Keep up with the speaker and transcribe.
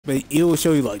But it will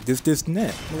show you like this, and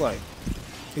that. Like,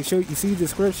 it show you see the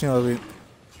description of it.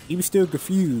 You be still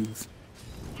confused.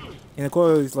 And of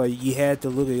course, like you had to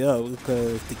look it up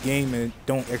because the game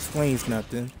don't explain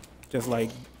nothing. Just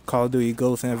like Call of Duty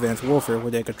Ghosts and Advanced Warfare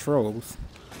with their controls.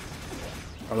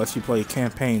 Unless you play a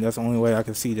campaign, that's the only way I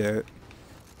can see that.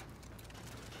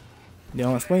 They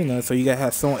don't explain that, so you gotta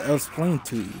have someone else explain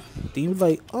to you. Then you're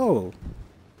like, oh.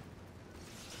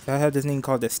 I have this thing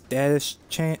called the status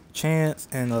chance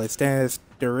and the status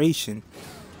duration.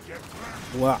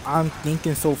 Well, I'm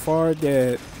thinking so far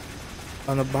that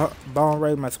on the bottom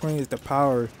right of my screen is the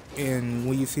power, and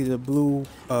when you see the blue,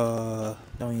 don't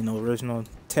even know original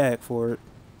tag for it.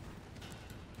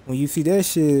 When you see that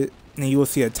shit, then you will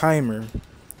see a timer,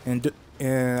 and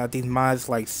I think mine's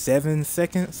like 7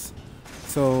 seconds,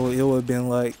 so it would have been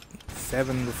like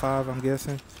 7 to 5, I'm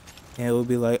guessing, and it would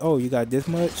be like, oh, you got this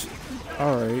much,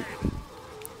 all right.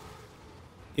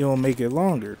 It will make it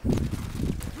longer.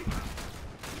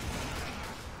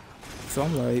 So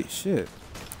I'm like, shit.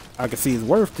 I can see it's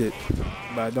worth it,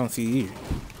 but I don't see it.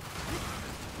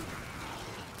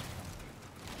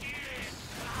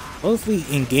 Mostly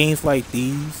in games like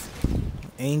these,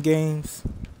 in games,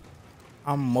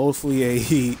 I'm mostly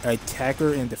a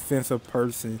attacker and defensive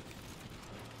person.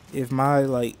 If my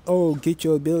like, oh, get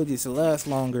your abilities to last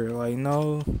longer, like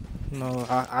no,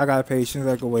 I got patience.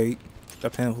 I can wait,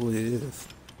 depending on who it is.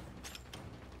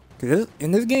 Cause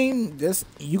in this game,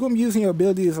 you gonna be using your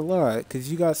abilities a lot,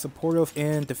 cause you got supportive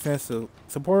and defensive,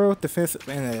 and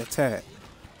an attack.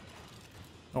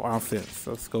 Or offense.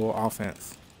 Let's go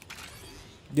offense.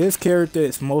 This character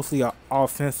is mostly an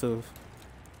offense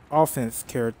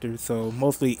character, so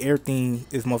mostly everything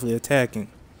is mostly attacking.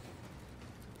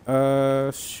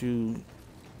 Shoot.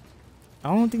 I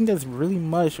don't think there's really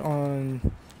much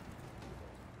on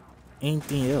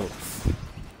anything else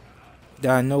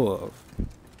that I know of.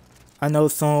 I know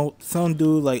some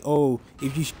dude like, oh,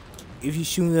 if you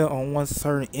shoot it on one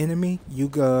certain enemy, you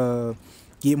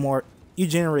get more, you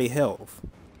generate health.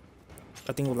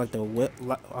 I think with like the what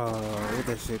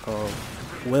that shit called,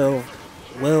 well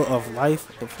of life,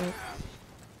 the fuck,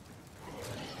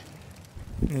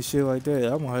 and shit like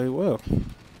that. I'm like, well,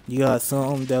 you got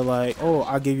something that like, oh,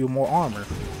 I give you more armor,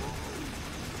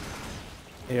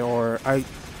 or I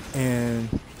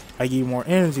give you more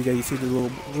energy. That you see the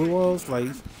little blue walls, like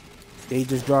they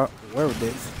just drop whatever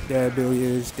their ability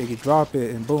is. They can drop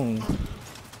it and boom,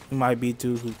 you might be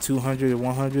to 200 or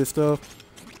 100 stuff.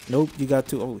 Nope, you got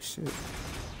to, oh shit,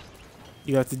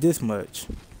 you got to this much.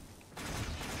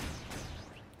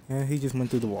 And he just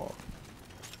went through the wall.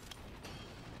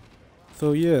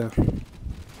 So yeah,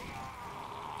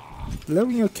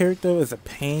 leveling your character is a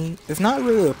pain. It's not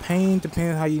really a pain,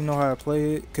 depending how you know how to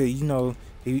play it. Cause you know,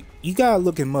 you gotta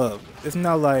look him up. It's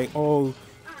not like, oh,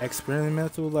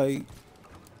 experimental. Like,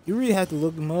 you really have to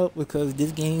look him up because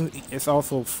this game is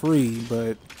also free,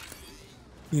 but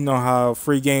you know how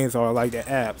free games are, like the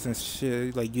apps and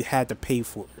shit, like you had to pay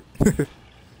for it.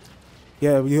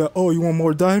 yeah, oh, you want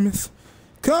more diamonds?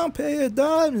 Come pay a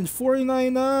diamond,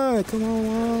 $40.99. Come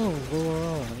on.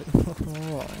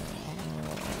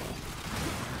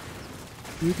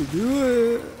 You can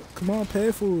do it. Come on,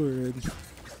 pay for it.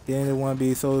 Then they want to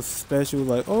be so special,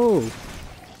 like, oh,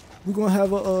 we're gonna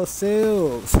have a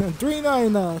sale,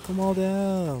 $3.99. Come on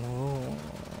down. Oh.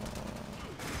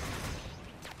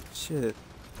 Shit.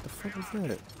 The fuck is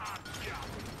that?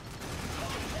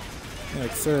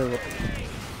 Like, so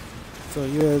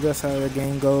yeah, that's how the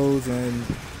game goes, and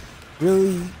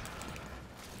really,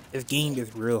 this game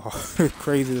is real hard,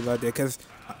 crazy about that, cause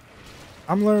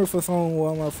I'm learning from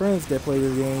one of my friends that play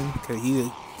this game, cause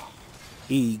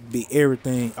he beat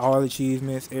everything, all the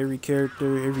achievements, every character,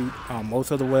 most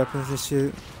of the weapons and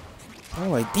shit. I'm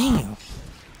like, damn,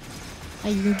 how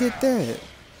you can get that?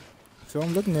 So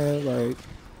I'm looking at it like,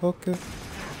 okay.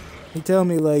 He tell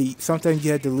me like sometimes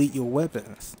you have to delete your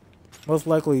weapons. Most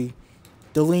likely,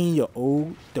 deleting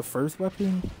the first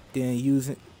weapon, then use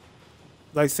it.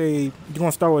 Like say you're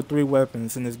gonna start with 3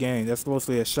 weapons in this game. That's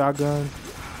mostly a shotgun,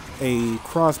 a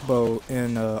crossbow,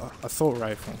 and a assault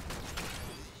rifle.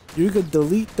 You could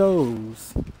delete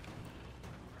those.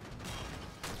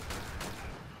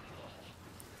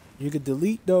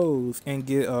 And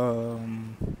get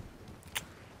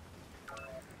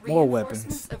more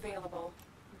weapons. Available.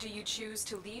 Do you choose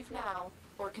to leave now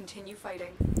or continue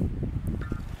fighting?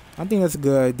 I think that's a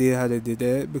good idea how they did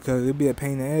that, because it'd be a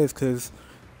pain in the ass, because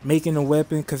making a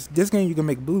weapon, because this game you can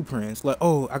make blueprints, like,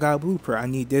 oh, I got a blueprint, I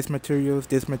need this materials,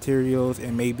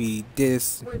 and maybe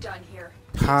this We're done here.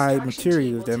 high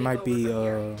materials that might be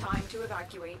time to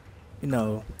evacuate. you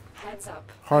know, Heads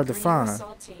up. hard to A find.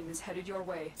 assault team is headed your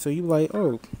way. So you like,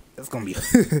 oh, that's gonna be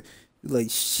you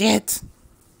like shit.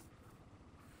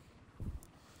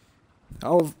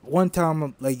 One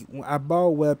time like I bought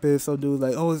weapons, so dude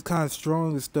like, oh, it's kind of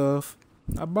strong and stuff.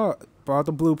 I bought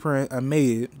the blueprint, I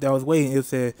made it. That was waiting. It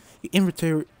said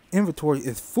your inventory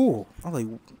is full. I'm like,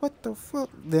 what the fuck?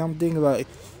 Then I'm thinking like,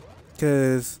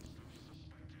 cause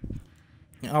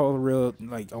I was real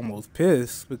like almost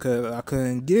pissed because I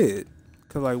couldn't get it.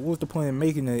 Cause like, what's the point of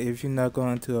making it if you're not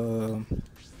going to?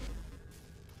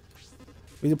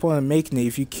 What's the point of making it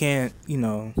if you can't, you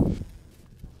know,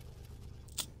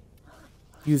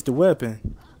 use the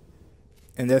weapon?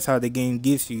 And that's how the game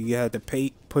gets you. You have to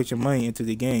put your money into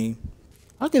the game.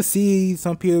 I can see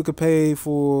some people could pay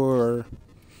for,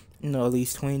 you know, at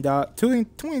least $20 to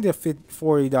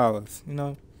 $40, you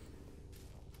know.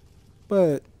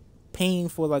 But paying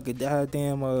for like a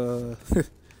goddamn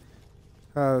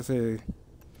how to say,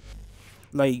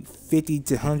 like $50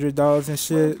 to $100 and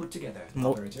shit. Well put together,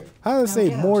 How to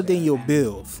say more than your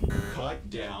bills? Cut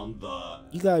down the.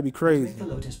 You gotta be crazy. Make the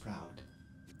Lotus proud.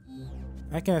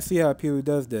 I can't see how people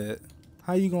does that.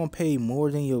 How you gonna pay more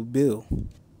than your bill?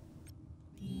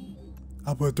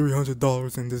 I put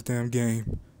 $300 in this damn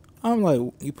game. I'm like,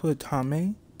 you put how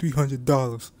many?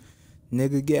 $300.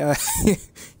 Nigga, get out. You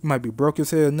might be broke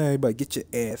as hell now, but get your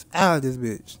ass out of this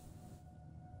bitch.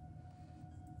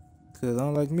 Cause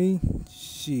unlike me,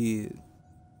 shit.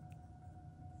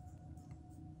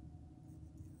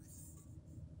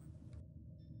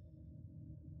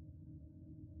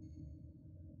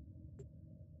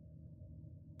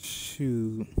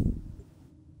 Shoot.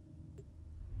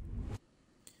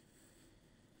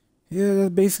 Yeah, that's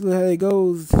basically how it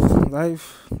goes.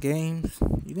 Life, games.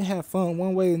 You can have fun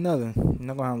one way or another. You're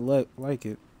not gonna like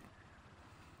it.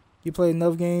 You play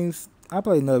enough games. I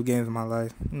played enough games in my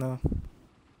life, you know.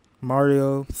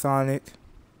 Mario, Sonic,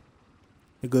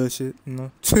 the good shit, you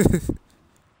know.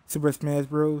 Super Smash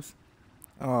Bros.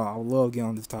 Oh, I would love getting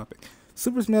on this topic.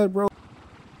 Super Smash Bros.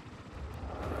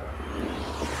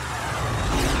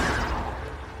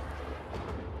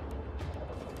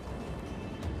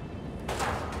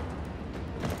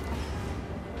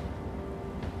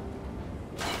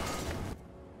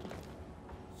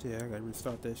 Yeah, I gotta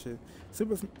restart that shit.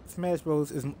 Super Smash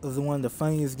Bros. is one of the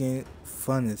funniest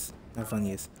funnest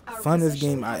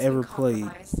game I ever played.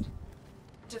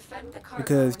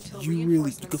 Because you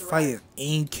could fight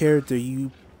any character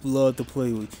you love to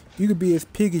play with. You could be as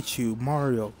Pikachu,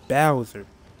 Mario, Bowser,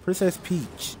 Princess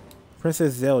Peach,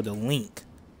 Princess Zelda, Link,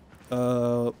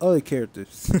 other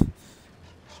characters.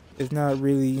 It's not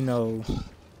really, you know,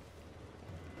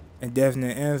 a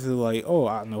definite answer like, oh,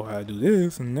 I know how to do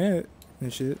this and that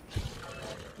and shit.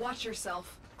 Watch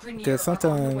yourself. Because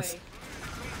sometimes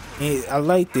I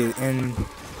liked it and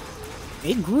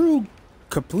it grew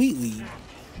completely.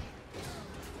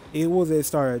 It was it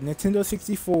started Nintendo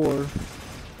 64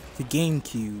 to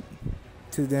GameCube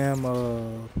to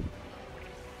them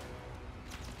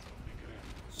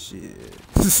shit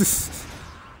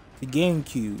to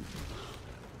GameCube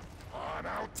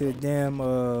to them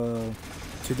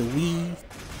to the Wii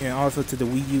and also to the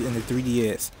Wii U and the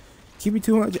 3DS. Keep it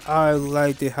 200. I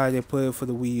liked it how they put it for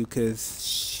the Wii U because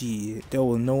shit, there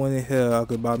was no one in hell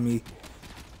could buy me.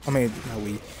 I mean, not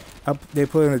Wii. They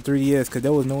put it in the 3DS because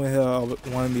there was no one in hell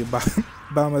wanted me to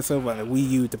buy myself on the Wii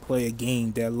U to play a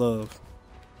game that I love.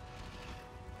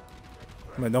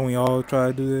 But don't we all try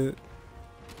to do that?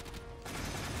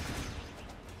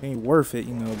 It ain't worth it,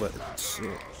 you know, but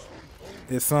shit,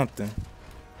 it's something.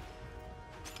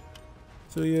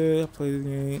 So yeah, I play the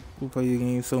game. We play the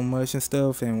game so much and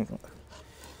stuff, and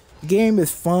the game is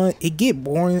fun. It get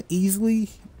boring easily.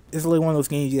 It's like one of those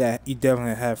games that you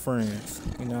definitely have friends,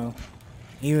 you know.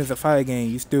 Even if it's a fighting game,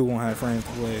 you still won't have friends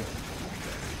to play.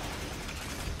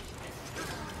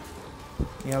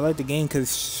 Yeah, I like the game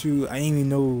because shoot, I didn't even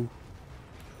know.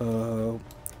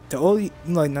 The older,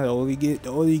 like not the older you get,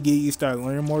 you start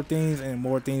learning more things and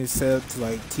more things set up to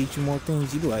like teach you more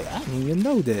things. You be like, I didn't even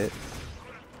know that.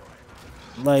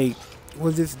 Like,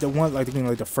 was this the one like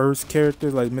the first character,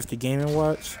 like Mr. Game &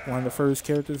 Watch? One of the first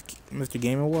characters, Mr.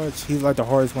 Game & Watch. He's like the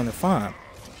hardest one to find,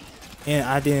 and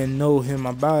I didn't know him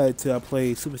about it till I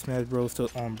played Super Smash Bros.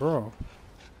 On Brawl.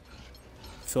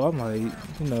 So I'm like,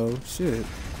 you know, shit.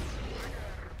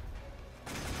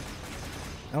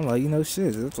 I'm like, you know,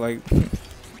 shit. It's like,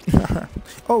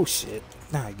 oh shit,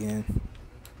 not again.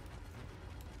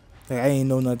 Like I ain't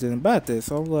know nothing about this,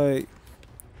 so I'm like,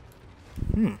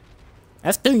 I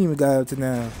still ain't even got up to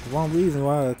now. One reason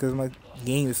why, because my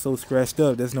game is so scratched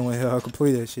up. There's no way hell I could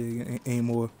play that shit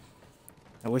anymore.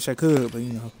 I wish I could, but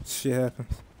you know, shit happens.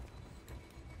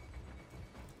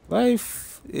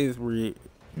 Life is weird.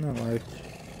 Not life.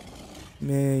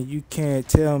 Man, you can't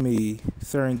tell me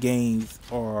certain games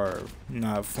are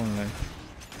not fun.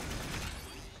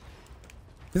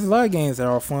 There's a lot of games that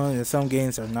are fun and some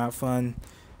games are not fun,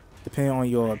 depending on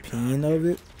your opinion of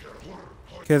it.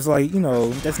 Cause like, you know,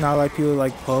 that's not like people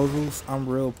like puzzles. I'm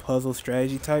a real puzzle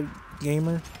strategy type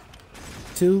gamer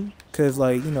too. Cause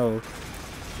like,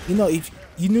 if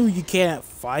you knew you can't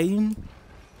fight him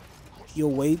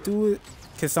your way through it.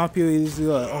 Cause some people is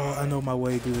like, oh, I know my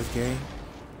way through this game.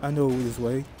 I know this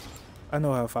way. I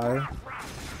know how to fight him.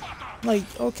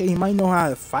 Like, okay, you might know how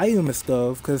to fight him and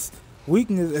stuff. Cause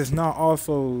weakness is not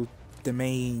also the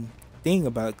main thing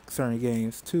about certain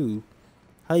games too.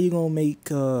 How you gonna make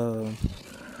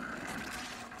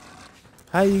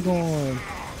how you gonna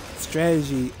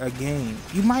strategy a game?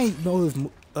 You might know his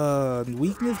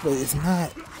weakness, but it's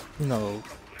not,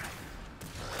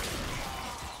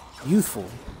 useful.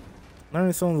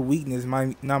 Learning someone's weakness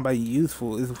might not be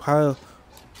useful. Is how,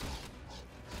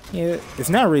 yeah, it's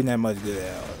not really that much good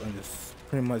at all. I'm just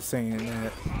pretty much saying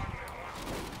that.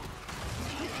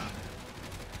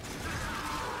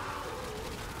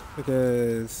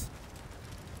 Because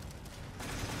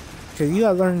you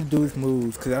gotta learn to do his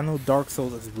moves. Cause I know Dark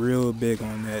Souls is real big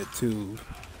on that too.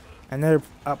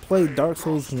 I played Dark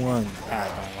Souls 1. I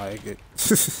don't like it.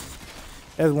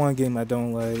 That's one game I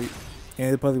don't like.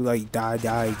 And it's probably like die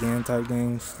again type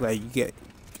games. Like you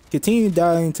continue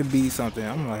dying to beat something.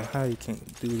 I'm like, how you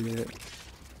can't do that?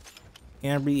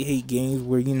 And I really hate games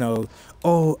where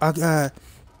oh,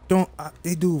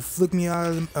 they do flick me out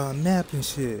of the map and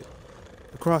shit.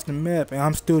 Across the map, and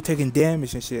I'm still taking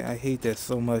damage and shit. I hate that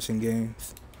so much in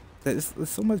games. It's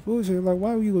so much bullshit. Like,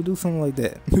 why would you go do something like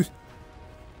that?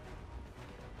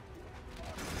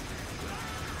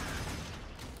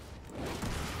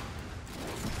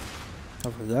 I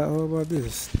forgot all about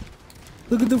this.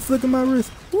 Look at the flick of my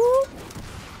wrist. Woo!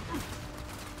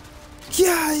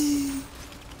 Yay!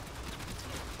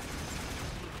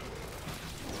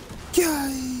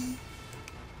 Yay!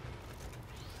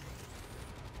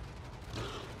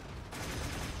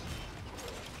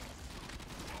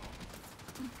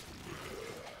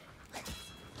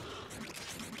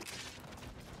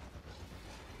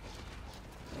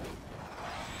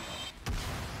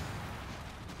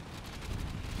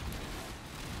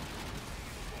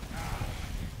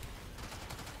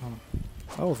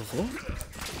 Oh, for sure.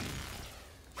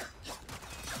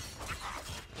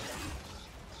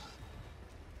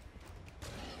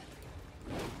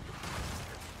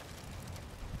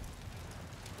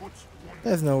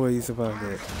 There's no way you survive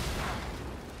that.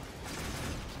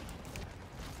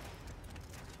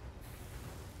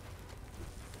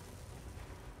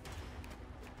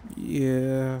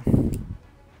 Yeah.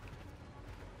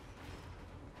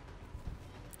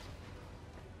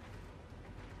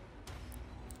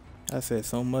 I said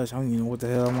so much, I don't even know what the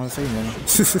hell I want to say now.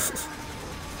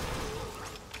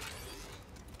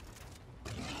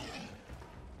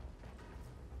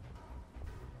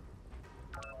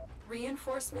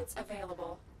 Reinforcements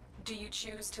available. Do you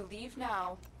choose to leave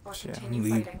now or Shit, continue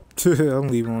fighting? I'm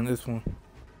leaving on this one.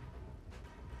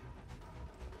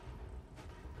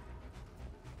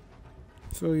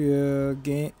 So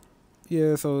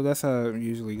yeah, so that's how it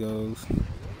usually goes.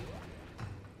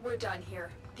 We're done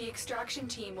here. The extraction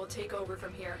team will take over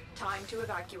from here. Time to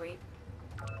evacuate.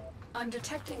 I'm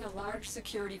detecting a large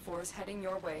security force heading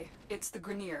your way. It's the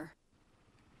Grenier.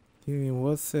 Give me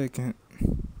 1 second.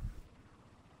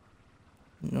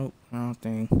 Nope, I don't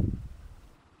think.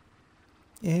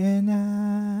 And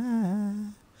I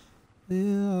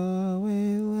will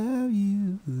always love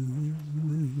you.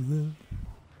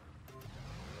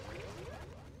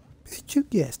 Bitch, you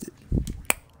guessed it.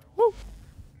 Woo.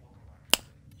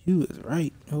 You was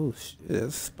right. Oh shit,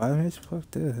 that's Spider-Man.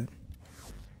 Fuck that.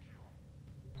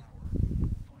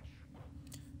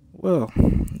 Well,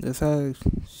 that's how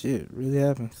shit really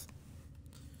happens.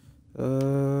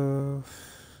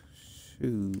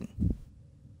 Shoot.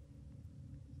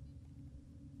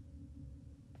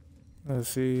 Let's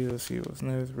see what's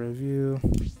next. Review.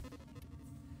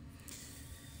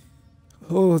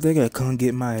 Oh, they gotta come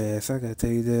get my ass. I gotta tell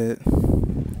you that.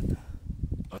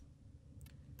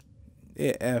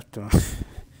 Yeah, after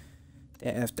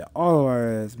all of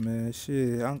our ass, man.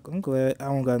 Shit, I'm glad I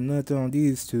don't got nothing on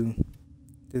these two.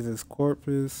 This is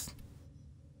Corpus.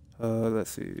 Let's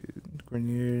see,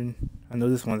 Grenier. I know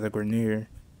this one's a Grenier.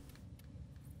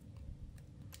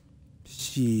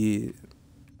 Shit.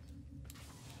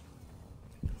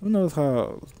 Who knows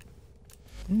how?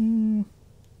 I need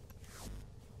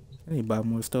to buy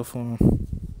more stuff for him.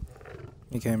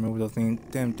 I can't remember what those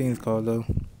damn things called though.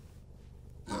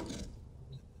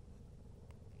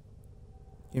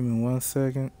 Give me 1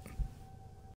 second.